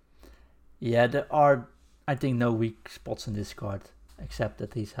 there are, I think, no weak spots in this card, except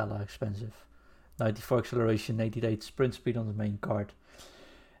that he's hella expensive. 94 acceleration, 88 sprint speed on the main card.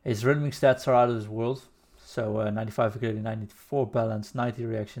 His running stats are out of this world. So 95 agility, 94 balance, 90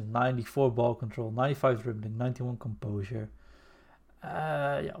 reaction, 94 ball control, 95 dribbling, 91 composure.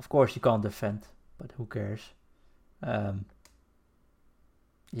 Yeah, of course you can't defend, but who cares?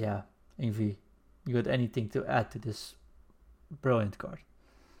 Yeah, Envy, you got anything to add to this brilliant card?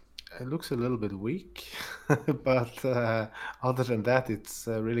 It looks a little bit weak, but other than that, it's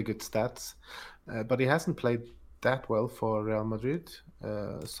really good stats. But he hasn't played that well for Real Madrid.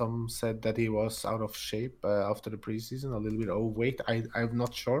 Some said that he was out of shape after the preseason, a little bit overweight. I'm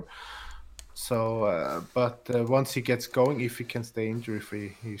not sure. So, but once he gets going, if he can stay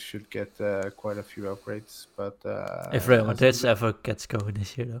injury-free, he should get quite a few upgrades. But if Real Madrid ever gets going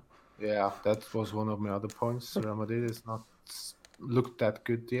this year, though. Yeah, that was one of my other points. Real Madrid is not looked that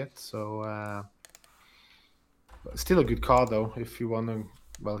good yet, so still a good card though. If you want to,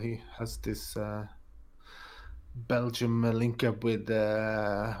 well, he has this Belgium link up with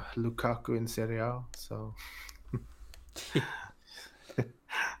Lukaku in Serie A, so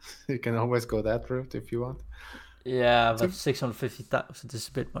you can always go that route if you want. Yeah, but 650,000 is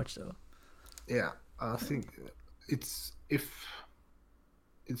a bit much though. Yeah, I think it's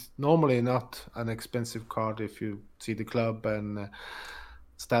normally not an expensive card if you see the club and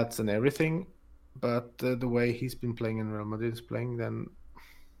stats and everything, but the way he's been playing in Real Madrid is playing, then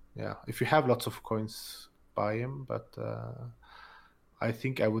yeah, if you have lots of coins, buy him. But I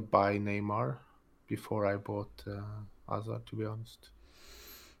think I would buy Neymar before I bought Hazard, to be honest.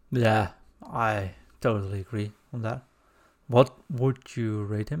 Yeah, I totally agree on that. What would you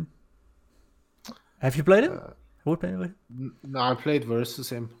rate him? Have you played him? No, I played versus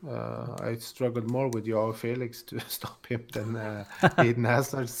him. I struggled more with Joao Felix to stop him than Eden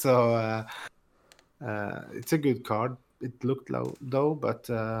Hazard. So it's a good card. It looked low though, but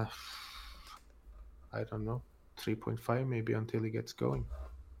I don't know, 3.5 maybe until he gets going.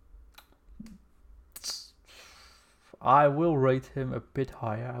 I will rate him a bit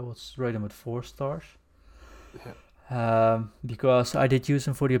higher. I will rate him at 4 stars. Yeah. Because I did use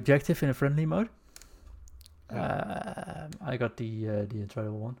him for the objective in a friendly mode. I got the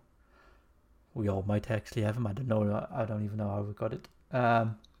incredible one. We all might actually have him. I don't know. I don't even know how we got it.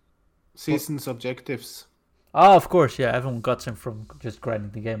 Season's objectives. Oh, of course, yeah. Everyone got him from just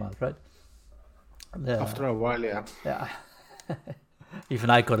grinding the game out, right? After a while, yeah. Yeah. Even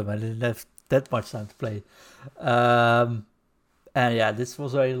I got him. I didn't have that much time to play. And yeah, this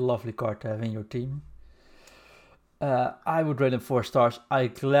was a lovely card to have in your team. I would rate him 4 stars. I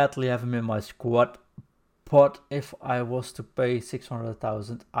gladly have him in my squad. But if I was to pay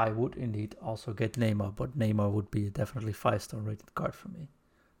 600,000, I would indeed also get Neymar. But Neymar would be definitely 5-star rated card for me.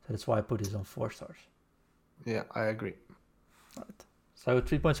 So that's why I put this on 4 stars. Yeah, I agree. Right. So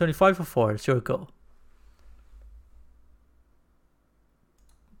 3.75 or 4, it's your call.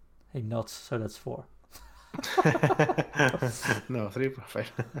 He nods, so that's 4. No, 3.5.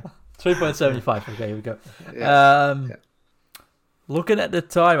 3.75, okay, here we go. Yeah. Looking at the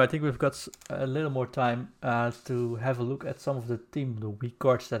time, I think we've got a little more time to have a look at some of the weak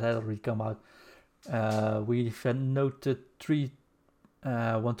cards that had already come out. We've noted 3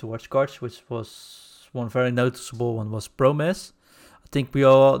 want-to-watch cards, which was one very noticeable one was Promes. I think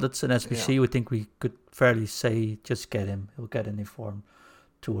that's an SBC, we think we could fairly say just get him. He'll get an inform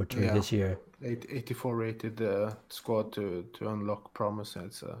 2 or 3 this year. 84 rated squad to unlock Promise.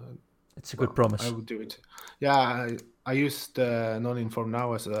 It's a good promise. I would do it. Yeah, I used non-inform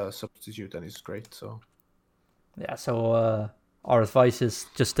now as a substitute, and it's great. So yeah, so our advice is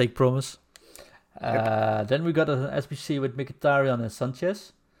just take Promise. Then we got an SBC with Mkhitaryan and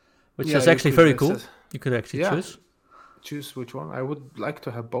Sanchez, which is actually very cool. You could actually choose which one. I would like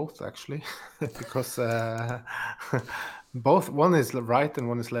to have both actually, because both, one is right and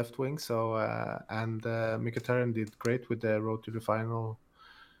one is left wing. So and Mkhitaryan did great with the road to the final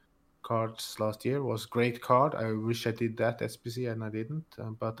cards last year. Was great card. I wish I did that SBC and I didn't.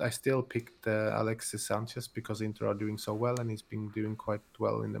 But I still picked Alexis Sanchez because Inter are doing so well and he's been doing quite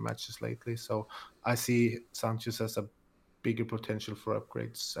well in the matches lately. So I see Sanchez as a bigger potential for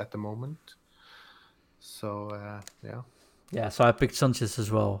upgrades at the moment. So yeah. Yeah, so I picked Sanchez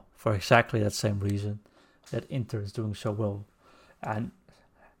as well for exactly that same reason, that Inter is doing so well. And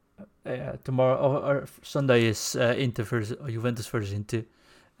tomorrow or Sunday is Inter versus Juventus versus Inter.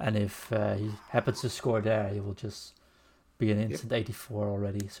 And if he happens to score there, he will just be an instant 84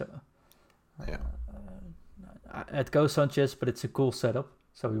 already. So I'd go Sanchez, but it's a cool setup.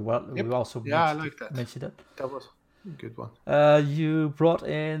 So we also I like that. Mentioned that. That was a good one. You brought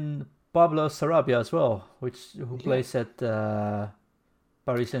in Pablo Sarabia as well, who plays at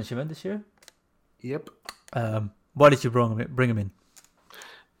Paris Saint-Germain this year. Yep. Why did you bring him in?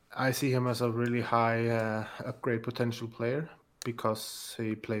 I see him as a really high upgrade potential player because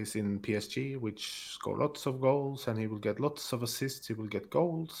he plays in PSG, which score lots of goals, and he will get lots of assists. He will get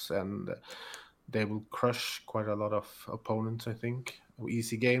goals, and they will crush quite a lot of opponents, I think.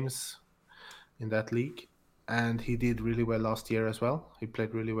 Easy games in that league. And he did really well last year as well. He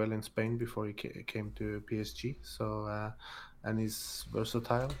played really well in Spain before he came to PSG. So, and he's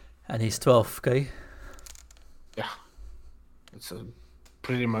versatile. And he's 12k. Yeah, it's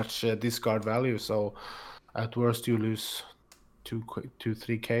pretty much discard value. So, at worst, you lose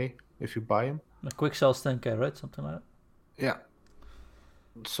 3k if you buy him. A quick sell's 10k, right? Something like that. Yeah.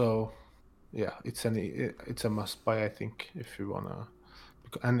 So, yeah, it's a must buy, I think, if you wanna.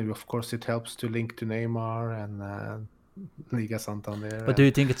 And of course, it helps to link to Neymar and Liga Santander. But do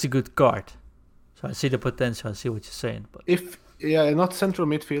you think it's a good card? So I see the potential. I see what you're saying. But not central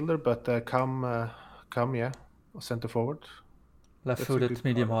midfielder, but center forward. Left-footed,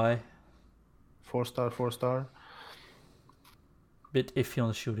 medium high. 4-star. Bit iffy on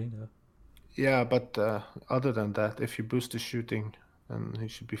the shooting though. Yeah, but other than that, if you boost the shooting, then he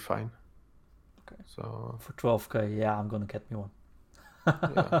should be fine. Okay. So for 12k, yeah, I'm gonna get me one.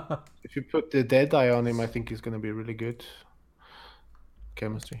 Yeah. If you put the dead eye on him, I think he's going to be really good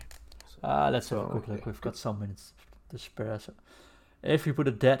chemistry. Let's have a quick look. We've got some minutes to spare. So if you put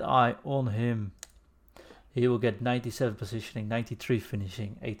a dead eye on him, he will get 97 positioning, 93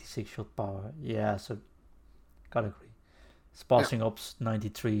 finishing, 86 shot power. Yeah, so gotta agree. His passing ops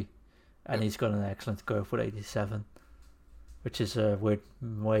 93, and he's got an excellent curve with 87, which is a weird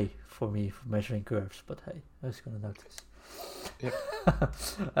way for me for measuring curves. But hey, who's gonna notice? Yep.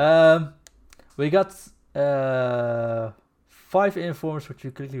 We got 5 informs which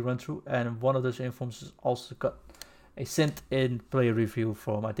we quickly run through, and one of those informs is also got a sent in player review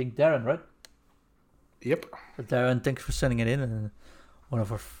from, I think, Darren, right? Yep. So Darren, thanks for sending it in, and one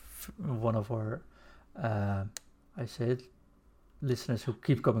of our I said listeners who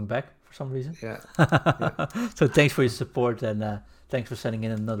keep coming back for some reason. Yeah. So thanks for your support, and thanks for sending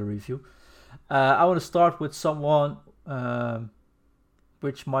in another review. I want to start with someone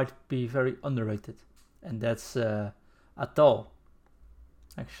which might be very underrated, and that's Attal,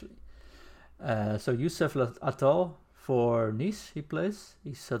 actually. So Youssef Attal for Nice, he plays.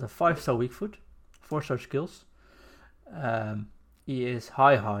 He's at a 5-star weak foot, 4-star skills. He is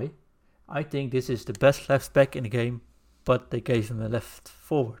high. I think this is the best left back in the game, but they gave him a left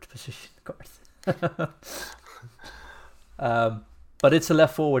forward position card. But it's a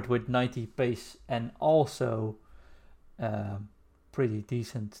left forward with 90 pace and also pretty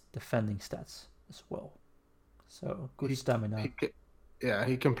decent defending stats as well. So good stamina.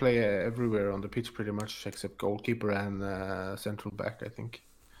 He can play everywhere on the pitch pretty much except goalkeeper and central back, I think.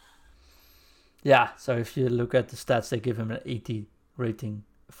 Yeah, so if you look at the stats, they give him an 80 rating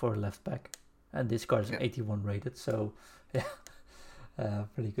for left back, and this card is an 81 rated. So yeah,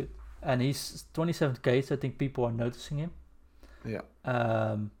 pretty good. And he's 27k, so I think people are noticing him. Yeah.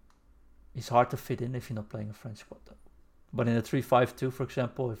 He's hard to fit in if you're not playing a French squad though. But in a 3-5-2, for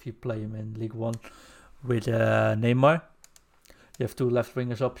example, if you play him in League 1 with Neymar, you have 2 left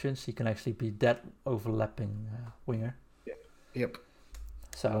wingers options. He can actually be that overlapping winger. Yep.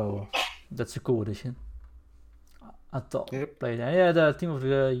 So that's a cool addition. Attal played. Yep. The team of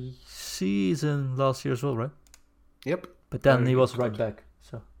the season last year as well, right? Yep. But then he was right back,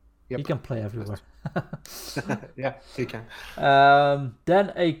 so he can play everywhere. Yeah, he can.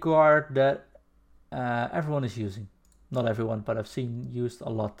 Then a card that everyone is using. Not everyone, but I've seen used a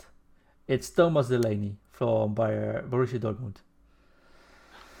lot. It's Thomas Delaney from Borussia Dortmund.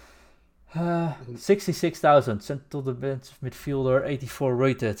 66,000, central defensive midfielder, 84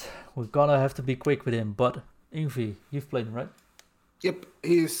 rated. We're gonna have to be quick with him, but Ingvi, you've played him, right? Yep,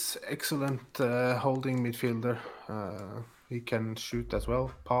 he's excellent holding midfielder. He can shoot as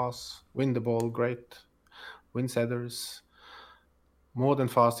well, pass, win the ball, great, wins headers, more than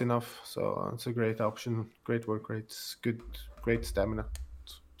fast enough. So it's a great option, great work rates, great stamina.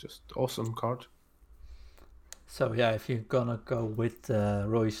 It's just awesome card. So yeah, if you're gonna go with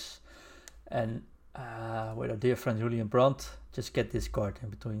Royce and with our dear friend Julian Brandt, just get this card in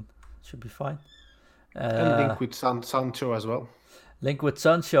between. Should be fine. And link with Sancho as well. Link with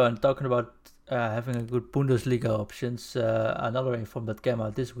Sancho, and talking about having a good Bundesliga options, another inform that came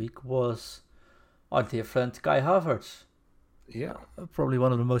out this week was our dear friend Kai Havertz. Yeah. Probably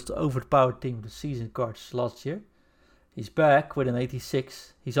one of the most overpowered team of the season cards last year. He's back with an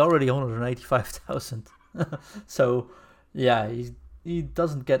 86. He's already 185,000. So, yeah, he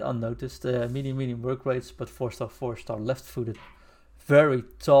doesn't get unnoticed. Medium work rates, but 4-star left-footed. Very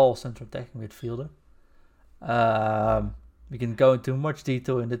tall central attacking midfielder. We can go into much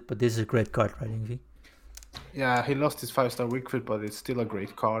detail in it, but this is a great card, right, Ingvi? Yeah, he lost his 5-star weak foot, but it's still a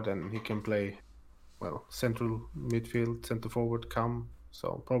great card, and he can play, well, central midfield, center forward,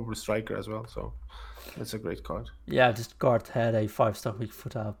 so probably striker as well. So it's a great card. Yeah, if this card had a 5-star weak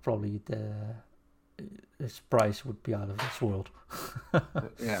foot, probably his price would be out of this world.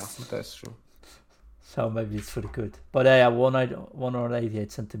 Yeah, that's true. So maybe it's for the good. But yeah,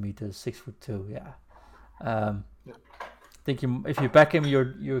 188 centimeters, 6'2". Yeah. I think if you back him,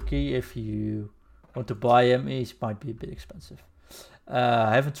 you're key. If you want to buy him, he might be a bit expensive.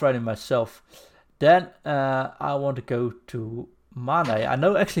 I haven't tried him myself. Then I want to go to Mane. I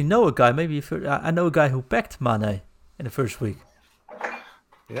know a guy. I know a guy who backed Mane in the first week.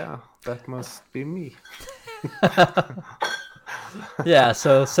 Yeah, that must be me. Yeah,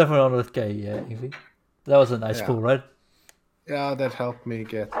 so 700k, Ingvi. That was a nice pool, right? Yeah, that helped me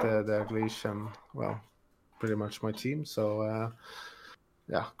get the Grealish and, well, pretty much my team. So,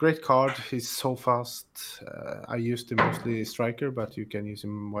 yeah, great card. He's so fast. I used him mostly striker, but you can use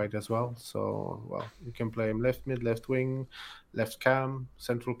him wide as well. So, well, you can play him left mid, left wing, left cam,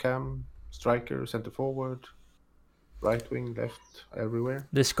 central cam, striker, center forward, right wing, left, everywhere.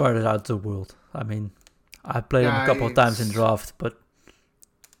 This card is out of the world. I mean, I played him a couple of times in draft, but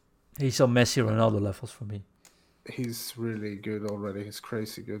he's on Messi Ronaldo levels for me. He's really good already. He's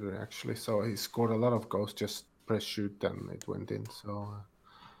crazy good, actually. So he scored a lot of goals, just press shoot, and it went in. So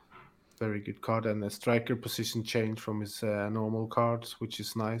very good card. And a striker position change from his normal cards, which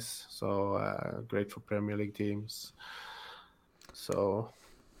is nice. So great for Premier League teams. So,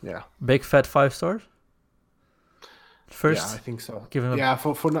 yeah. Big fat 5 stars? First? Yeah, I think so. Give him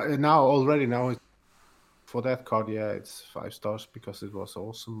for now, for that card, yeah, it's 5 stars because it was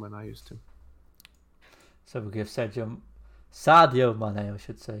awesome when I used him. So we give Sadio Mane, I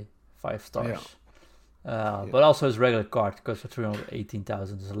should say, 5 stars. Yeah. But also his regular card goes for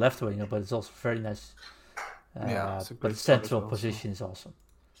 318,000 as a left winger, but it's also very nice. But the central position is awesome.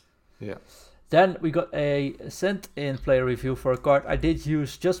 Yeah. Then we got a sent-in player review for a card I did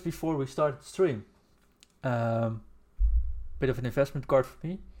use just before we started the stream. Bit of an investment card for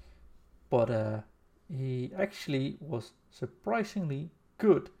me, but he actually was surprisingly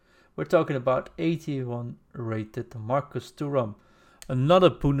good. We're talking about 81 rated Marcus Thuram, another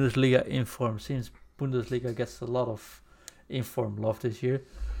Bundesliga inform. Seems Bundesliga gets a lot of inform love this year.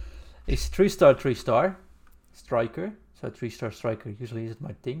 He's 3-star striker, so 3-star striker usually isn't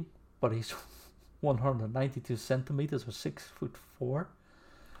my thing, but he's 192 centimeters or 6'4",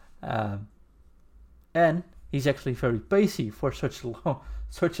 and he's actually very pacey for such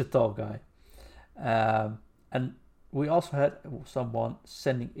a tall guy. And we also had someone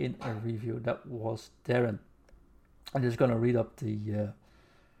sending in a review. That was Darren. I'm just gonna read up the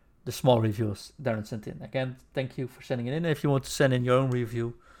small reviews Darren sent in. Again, thank you for sending it in. If you want to send in your own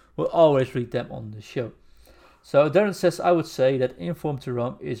review, we'll always read them on the show. So Darren says, I would say that Inform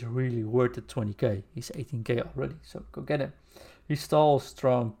Thuram is really worth the 20k. He's 18k already, so go get him. He's tall,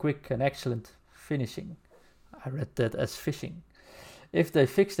 strong, quick, and excellent finishing. I read that as fishing. If they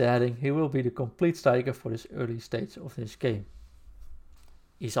fix the heading, he will be the complete striker for this early stage of this game.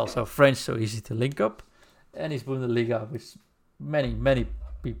 He's also French, so easy to link up. And he's Bundesliga, which many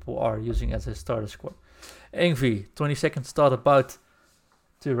people are using as a starter squad. Ingvi, 20-second thought about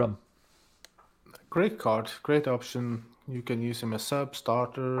Thuram. Great card, great option. You can use him as sub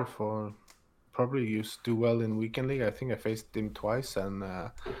starter for probably do well in weekend league. I think I faced him twice, and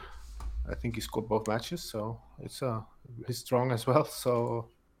I think he scored both matches, so he's strong as well. So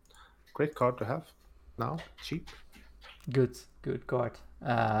great card to have now, cheap. Good card.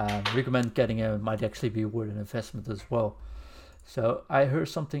 Recommend getting him. Might actually be worth an investment as well. So I heard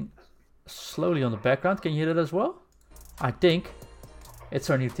something slowly on the background. Can you hear that as well? I think it's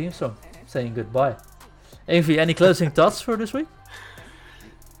our new theme song saying goodbye. Avi, any closing thoughts for this week?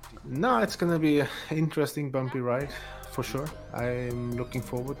 No, it's gonna be an interesting bumpy ride for sure. I'm looking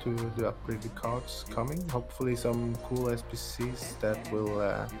forward to the upgraded cards coming. Hopefully some cool SPCs that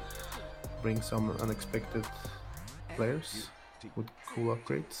will bring some unexpected players with cool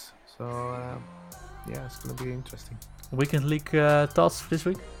upgrades. So yeah, it's gonna be interesting. Weekend League thoughts this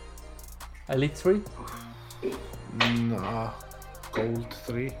week? Elite 3? Nah, Gold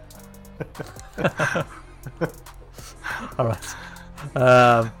 3. Alright.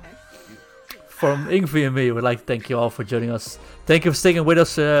 From Ingvi and me, we'd like to thank you all for joining us. Thank you for sticking with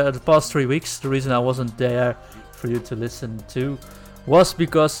us the past 3 weeks. The reason I wasn't there for you to listen to was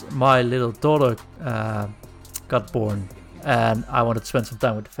because my little daughter got born and I wanted to spend some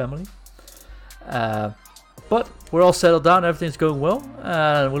time with the family. But we're all settled down, everything's going well,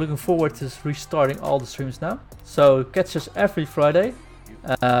 and we're looking forward to restarting all the streams now. So catch us every Friday,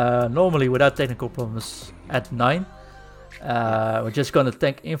 normally without technical problems at 9. We're just gonna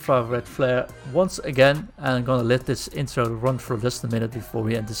thank Infrared Flare once again, and I'm gonna let this intro run for just a minute before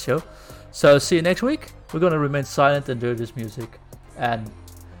we end the show. So see you next week. We're gonna remain silent and do this music. And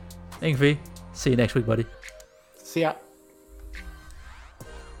Ingvi, see you next week, buddy. See ya.